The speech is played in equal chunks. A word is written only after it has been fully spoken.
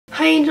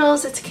Hi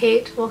angels, it's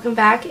Kate. Welcome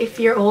back if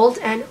you're old,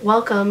 and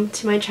welcome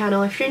to my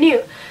channel if you're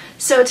new.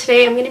 So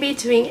today I'm going to be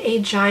doing a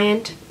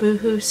giant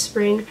Boohoo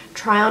spring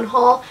try-on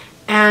haul,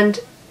 and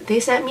they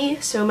sent me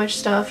so much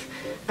stuff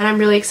and I'm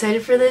really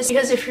excited for this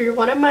because if you're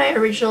one of my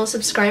original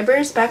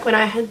subscribers, back when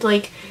I had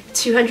like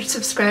 200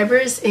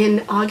 subscribers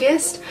in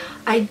August,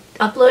 I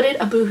uploaded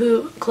a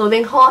Boohoo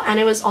clothing haul and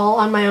it was all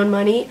on my own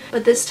money.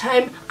 But this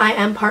time I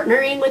am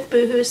partnering with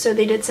Boohoo, so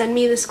they did send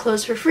me this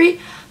clothes for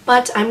free.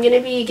 But I'm going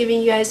to be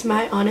giving you guys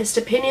my honest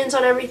opinions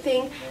on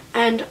everything,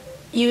 and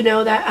you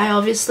know that I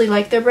obviously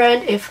like their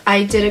brand if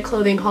I did a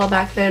clothing haul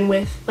back then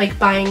with like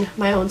buying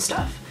my own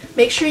stuff.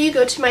 Make sure you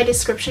go to my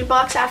description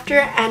box after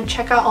and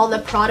check out all the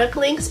product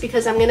links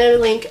because I'm going to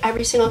link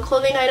every single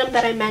clothing item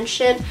that I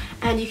mentioned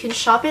and you can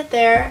shop it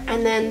there,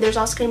 and then there's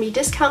also going to be a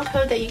discount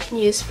code that you can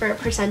use for a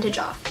percentage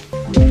off.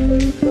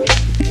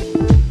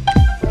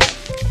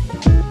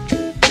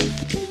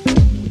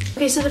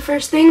 Okay, so the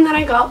first thing that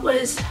I got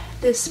was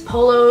this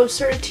Polo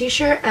sort of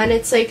t-shirt, and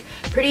it's like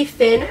pretty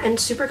thin and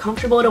super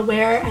comfortable to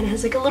wear and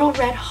has like a little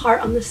red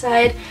heart on the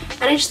side,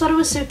 and I just thought it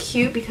was so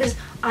cute because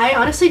I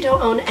honestly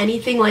don't own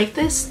anything like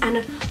this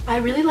and I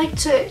really like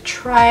to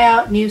try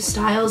out new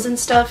styles and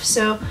stuff,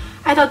 so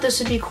I thought this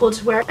would be cool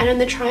to wear. And in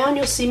the try on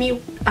you'll see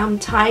me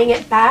tying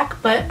it back,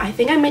 but I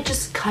think I might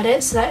just cut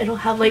it so that it'll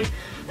have like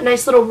a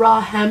nice little raw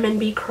hem and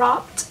be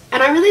cropped.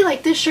 And I really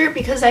like this shirt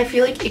because I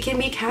feel like it can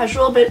be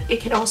casual, but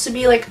it can also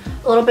be like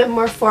a little bit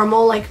more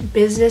formal, like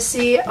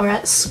businessy or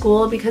at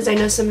school, because I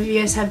know some of you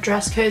guys have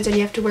dress codes and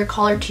you have to wear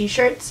collared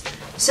t-shirts.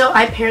 So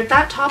I paired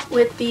that top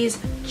with these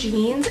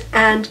jeans,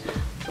 and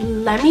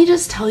let me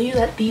just tell you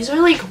that these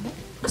are like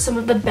some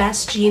of the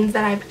best jeans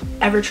that I've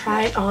ever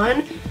tried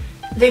on.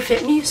 They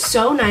fit me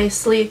so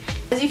nicely.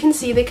 As you can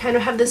see, they kind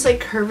of have this like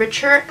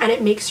curvature and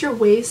it makes your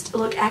waist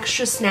look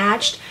extra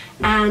snatched,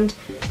 and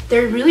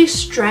they're really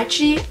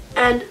stretchy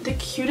and the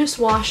cutest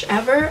wash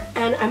ever.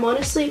 And I'm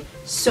honestly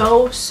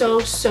so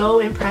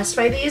impressed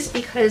by these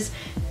because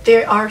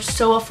they are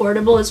so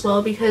affordable as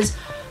well, because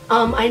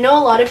I know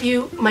a lot of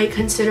you might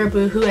consider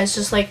Boohoo as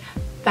just like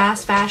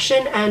fast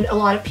fashion, and a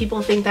lot of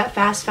people think that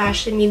fast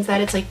fashion means that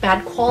it's like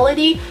bad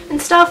quality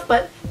and stuff,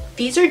 but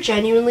these are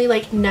genuinely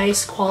like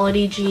nice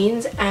quality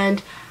jeans,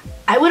 and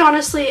I would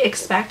honestly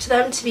expect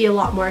them to be a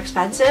lot more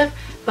expensive,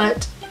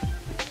 but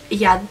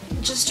yeah,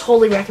 just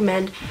totally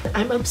recommend.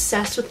 I'm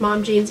obsessed with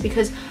mom jeans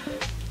because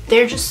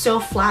they're just so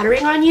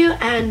flattering on you,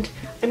 and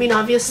I mean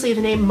obviously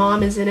the name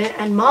mom is in it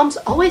and moms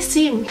always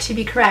seem to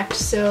be correct,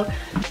 so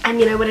I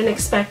mean I wouldn't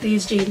expect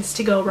these jeans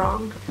to go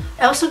wrong.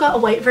 I also got a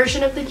white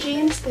version of the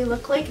jeans. They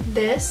look like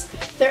this.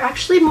 They're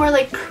actually more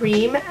like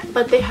cream,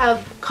 but they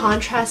have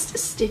contrast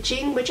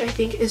stitching, which I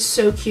think is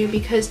so cute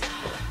because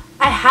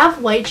I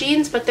have white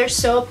jeans, but they're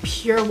so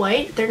pure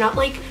white. They're not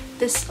like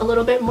this a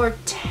little bit more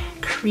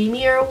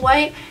creamier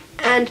white,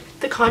 and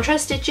the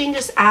contrast stitching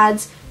just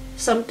adds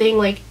something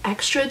like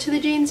extra to the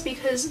jeans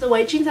because the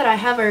white jeans that I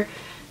have are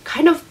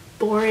kind of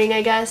boring,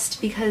 I guess,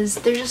 because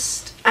they're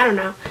just, I don't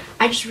know.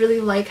 I just really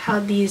like how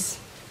these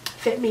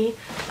fit me.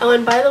 Oh,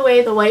 and by the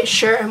way, the white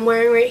shirt I'm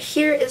wearing right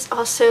here is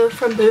also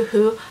from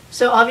Boohoo.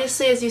 So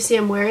obviously as you see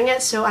I'm wearing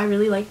it, so I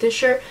really like this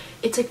shirt.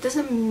 It's like this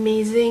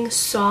amazing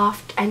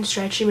soft and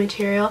stretchy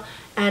material,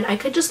 and I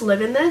could just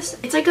live in this.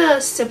 It's like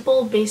a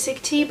simple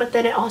basic tee, but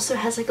then it also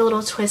has like a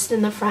little twist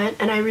in the front,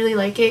 and I really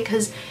like it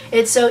because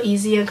it's so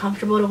easy and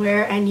comfortable to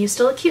wear and you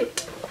still look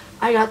cute.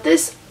 I got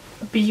this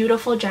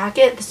beautiful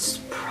jacket. This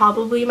is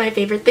probably my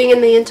favorite thing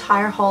in the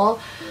entire haul.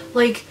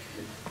 Like,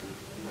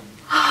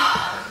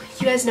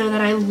 you guys know that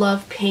I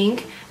love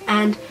pink,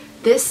 and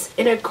this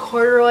in a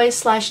corduroy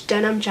 /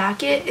 denim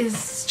jacket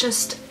is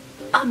just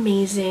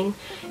amazing.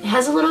 It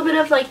has a little bit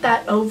of like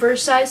that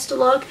oversized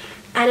look,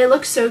 and it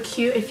looks so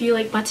cute if you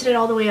like button it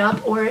all the way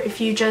up or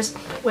if you just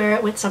wear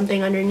it with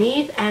something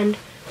underneath. And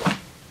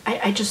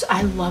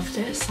I love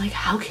this. Like,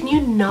 how can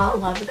you not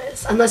love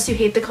this? Unless you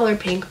hate the color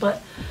pink,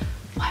 but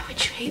why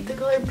would you hate the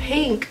color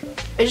pink?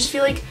 I just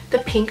feel like the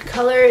pink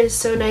color is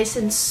so nice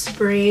in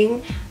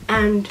spring,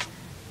 and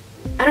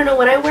I don't know,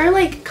 when I wear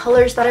like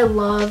colors that I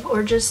love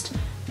or just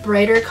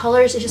brighter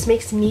colors, it just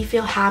makes me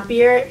feel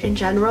happier in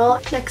general.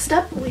 Next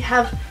up we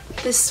have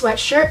this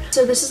sweatshirt.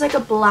 So this is like a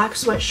black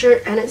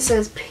sweatshirt and it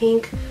says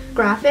pink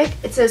graphic.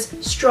 It says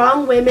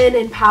strong women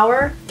in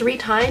power 3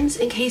 times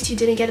in case you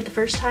didn't get it the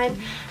first time,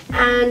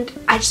 and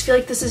I just feel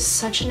like this is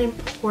such an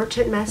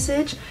important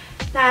message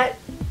that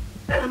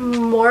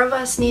more of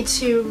us need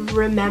to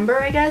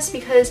remember, I guess,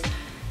 because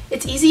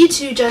it's easy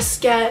to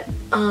just get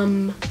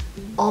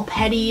all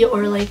petty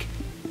or like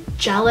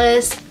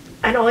jealous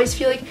and always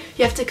feel like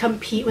you have to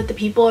compete with the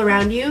people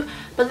around you.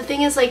 But the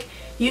thing is, like,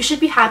 you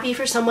should be happy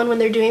for someone when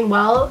they're doing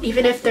well,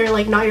 even if they're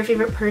like not your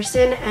favorite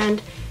person,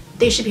 and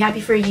they should be happy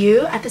for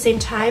you at the same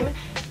time,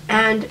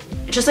 and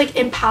just like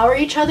empower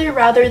each other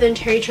rather than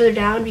tear each other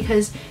down,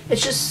 because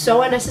it's just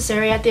so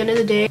unnecessary at the end of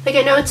the day. Like,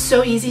 I know it's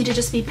so easy to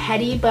just be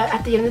petty, but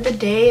at the end of the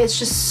day it's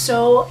just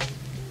so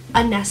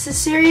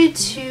unnecessary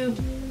to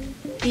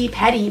be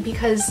petty,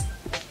 because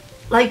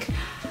like,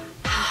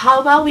 how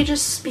about we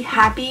just be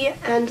happy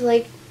and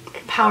like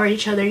power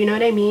each other, you know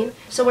what I mean?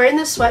 So wearing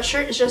this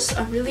sweatshirt is just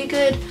a really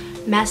good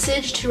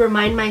message to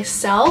remind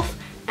myself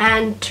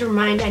and to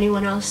remind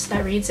anyone else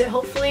that reads it,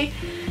 hopefully.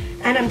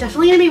 And I'm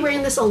definitely gonna be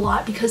wearing this a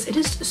lot because it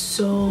is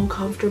so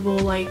comfortable.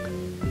 Like,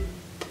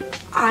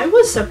 I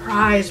was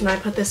surprised when I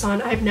put this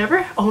on. I've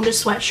never owned a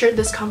sweatshirt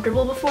this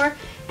comfortable before.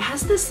 It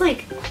has this,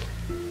 like,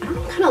 I don't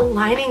know what kind of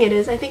lining it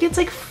is. I think it's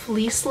like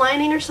fleece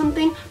lining or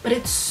something, but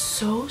it's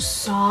so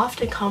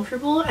soft and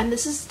comfortable, and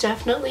this is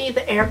definitely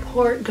the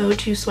airport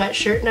go-to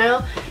sweatshirt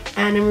now,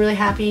 and I'm really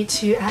happy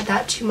to add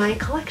that to my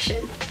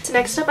collection. So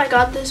next up, I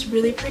got this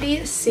really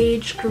pretty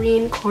sage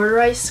green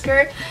corduroy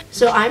skirt.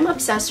 So I'm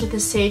obsessed with the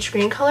sage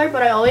green color,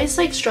 but I always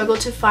like struggle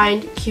to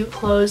find cute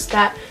clothes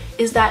that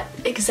is that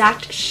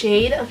exact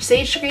shade of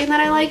sage green that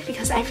I like,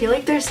 because I feel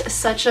like there's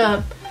such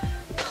a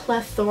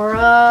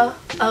plethora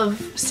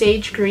of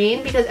sage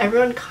green because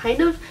everyone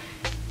kind of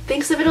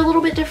thinks of it a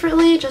little bit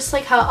differently, just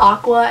like how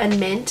aqua and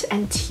mint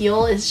and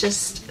teal is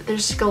just,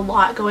 there's just a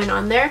lot going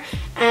on there,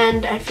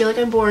 and I feel like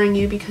I'm boring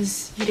you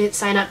because you didn't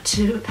sign up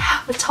to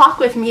have a talk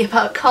with me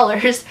about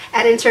colors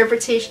and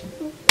interpretation.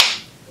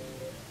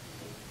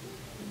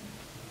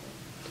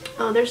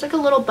 Oh, there's like a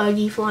little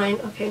buggy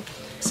flying. Okay.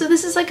 So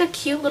this is like a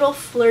cute little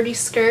flirty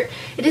skirt.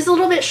 It is a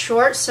little bit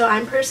short, so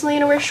I'm personally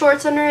gonna wear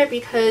shorts under it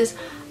because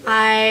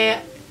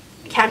I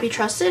can't be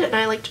trusted and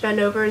I like to bend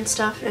over and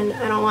stuff, and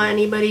I don't want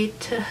anybody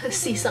to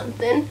see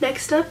something.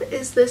 Next up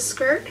is this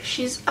skirt.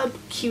 She's a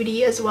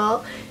cutie as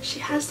well. She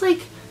has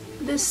like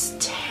this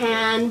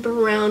tan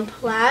brown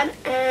plaid,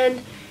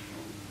 and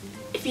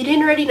if you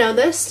didn't already know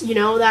this, you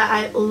know that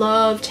I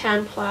love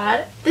tan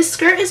plaid. This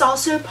skirt is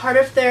also part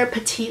of their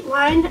petite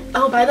line.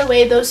 Oh, by the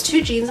way, those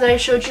two jeans that I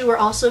showed you were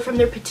also from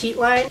their petite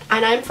line,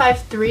 and I'm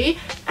 5'3",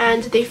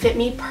 and they fit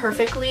me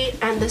perfectly,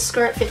 and this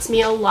skirt fits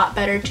me a lot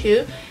better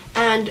too,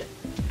 and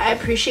I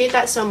appreciate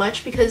that so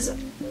much because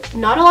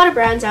not a lot of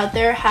brands out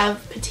there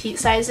have petite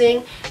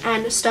sizing,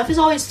 and stuff is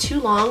always too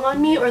long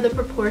on me or the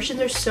proportions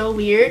are so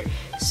weird.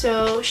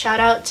 So shout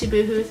out to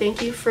Boohoo.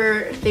 Thank you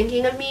for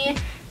thinking of me.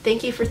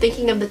 Thank you for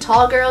thinking of the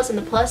tall girls and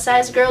the plus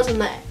size girls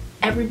and the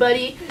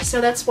everybody.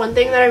 So that's one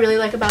thing that I really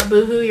like about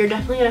Boohoo. You're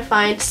definitely gonna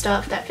find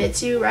stuff that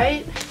fits you,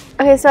 right?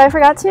 Okay, so I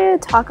forgot to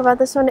talk about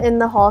this one in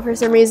the haul for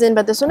some reason,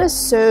 but this one is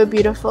so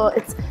beautiful.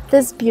 It's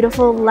this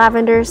beautiful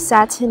lavender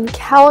satin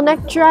cowl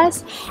neck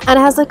dress, and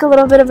it has like a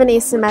little bit of an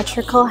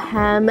asymmetrical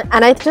hem,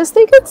 and I just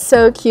think it's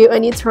so cute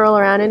when you twirl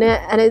around in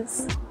it, and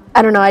it's,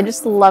 I don't know, I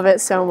just love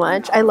it so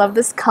much. I love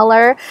this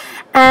color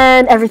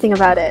and everything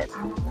about it.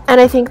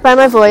 And I think by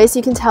my voice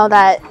you can tell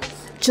that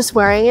just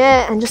wearing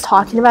it and just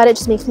talking about it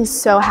just makes me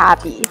so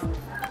happy.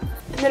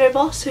 And then I've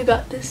also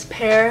got this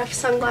pair of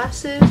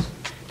sunglasses.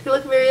 They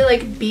look very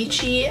like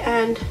beachy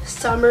and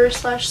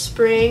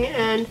summer/spring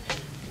and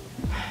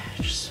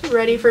just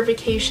ready for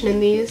vacation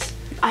in these.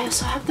 I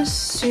also have this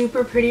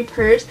super pretty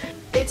purse.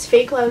 It's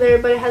fake leather,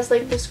 but it has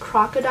like this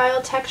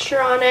crocodile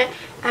texture on it,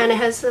 and it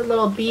has a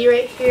little bee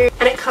right here,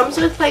 and it comes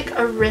with like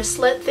a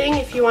wristlet thing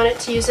if you want it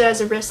to use it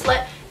as a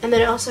wristlet, and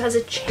then it also has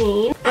a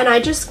chain, and I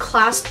just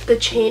clasped the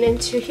chain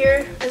into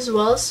here as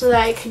well so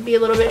that it could be a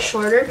little bit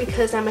shorter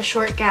because I'm a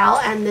short gal,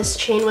 and this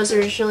chain was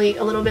originally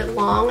a little bit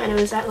long and it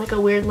was at like a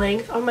weird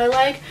length on my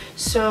leg.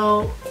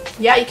 So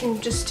yeah, you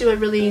can just do a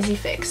really easy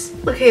fix.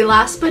 Okay,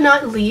 last but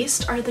not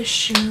least are the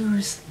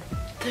shoes.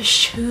 The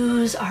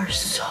shoes are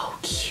so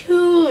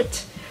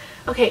cute.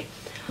 Okay,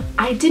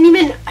 I didn't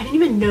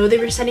even know they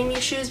were sending me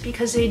shoes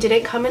because they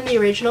didn't come in the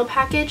original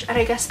package, and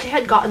I guess they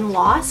had gotten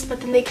lost,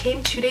 but then they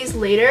came 2 days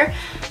later,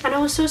 and I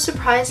was so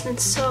surprised and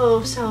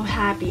so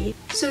happy.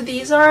 So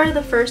these are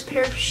the first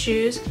pair of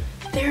shoes.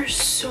 They're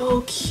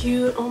so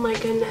cute. Oh my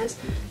goodness.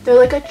 They're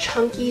like a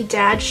chunky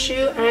dad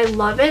shoe, and I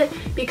love it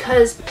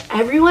because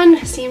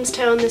everyone seems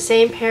to own the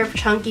same pair of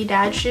chunky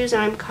dad shoes,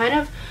 and I'm kind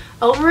of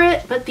over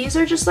it, but these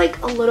are just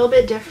like a little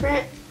bit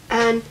different,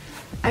 and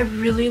I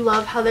really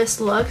love how this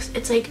looks.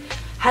 It's like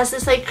has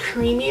this like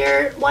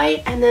creamier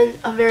white and then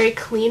a very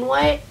clean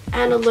white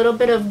and a little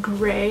bit of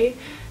gray,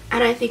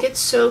 and I think it's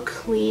so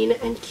clean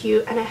and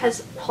cute, and it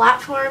has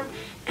platform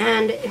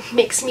and it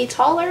makes me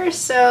taller,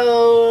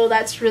 so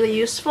that's really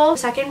useful. The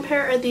second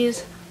pair are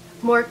these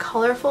more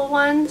colorful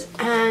ones,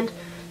 and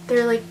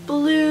they're like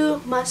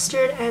blue,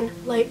 mustard, and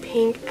light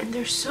pink, and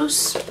they're so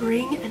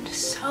spring and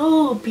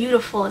so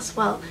beautiful as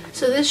well.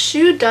 So this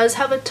shoe does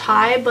have a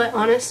tie, but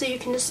honestly you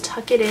can just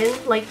tuck it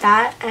in like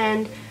that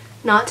and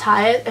not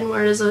tie it and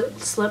wear it as a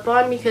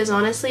slip-on, because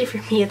honestly for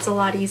me it's a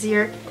lot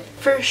easier.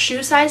 For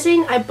shoe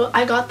sizing,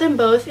 I got them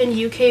both in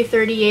UK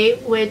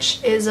 38,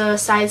 which is a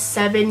size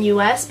 7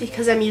 US,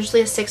 because I'm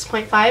usually a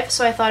 6.5,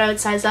 so I thought I would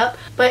size up.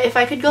 But if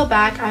I could go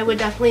back, I would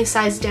definitely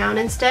size down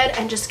instead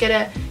and just get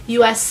a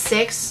US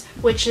 6,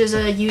 which is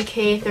a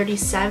UK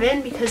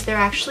 37, because they're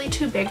actually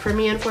too big for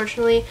me,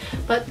 unfortunately.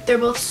 But they're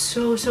both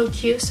so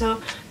cute,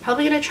 so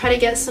probably gonna try to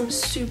get some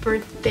super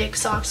thick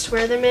socks to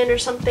wear them in or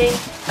something,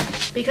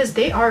 because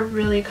they are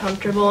really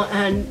comfortable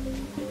and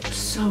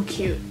so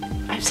cute.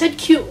 I've said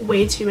cute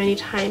way too many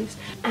times,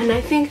 and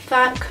I think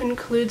that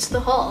concludes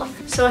the haul.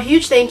 So a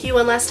huge thank you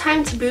one last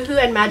time to Boohoo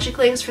and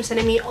magiclinks for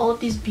sending me all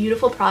of these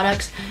beautiful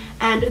products,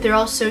 and they're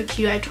all so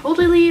cute. I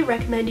totally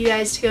recommend you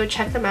guys to go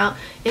check them out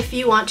if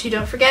you want to.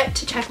 Don't forget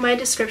to check my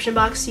description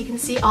box so you can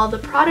see all the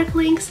product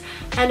links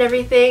and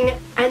everything.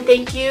 And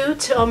thank you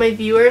to all my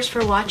viewers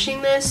for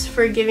watching this,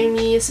 for giving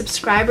me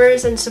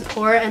subscribers and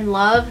support and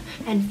love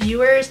and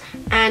viewers,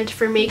 and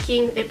for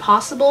making it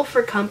possible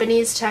for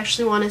companies to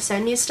actually want to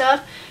send me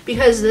stuff,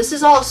 because this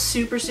is all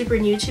super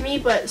new to me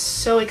but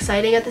so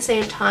exciting at the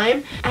same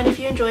time. And if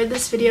you enjoyed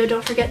this video,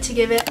 don't forget to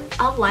give it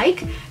a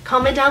like,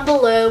 comment down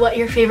below what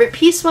your favorite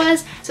piece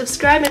was,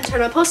 subscribe and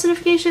turn on post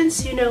notifications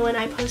so you know when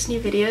I post new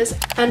videos,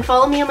 and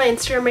follow me on my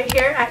Instagram right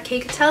here at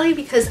Catelli,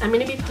 because I'm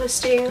going to be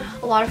posting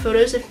a lot of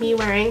photos of me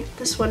wearing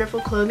this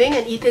wonderful clothing,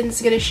 and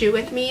Ethan's going to shoot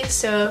with me,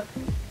 so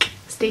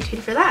stay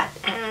tuned for that,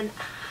 and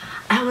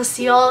I will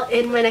see y'all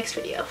in my next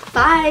video.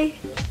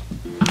 Bye!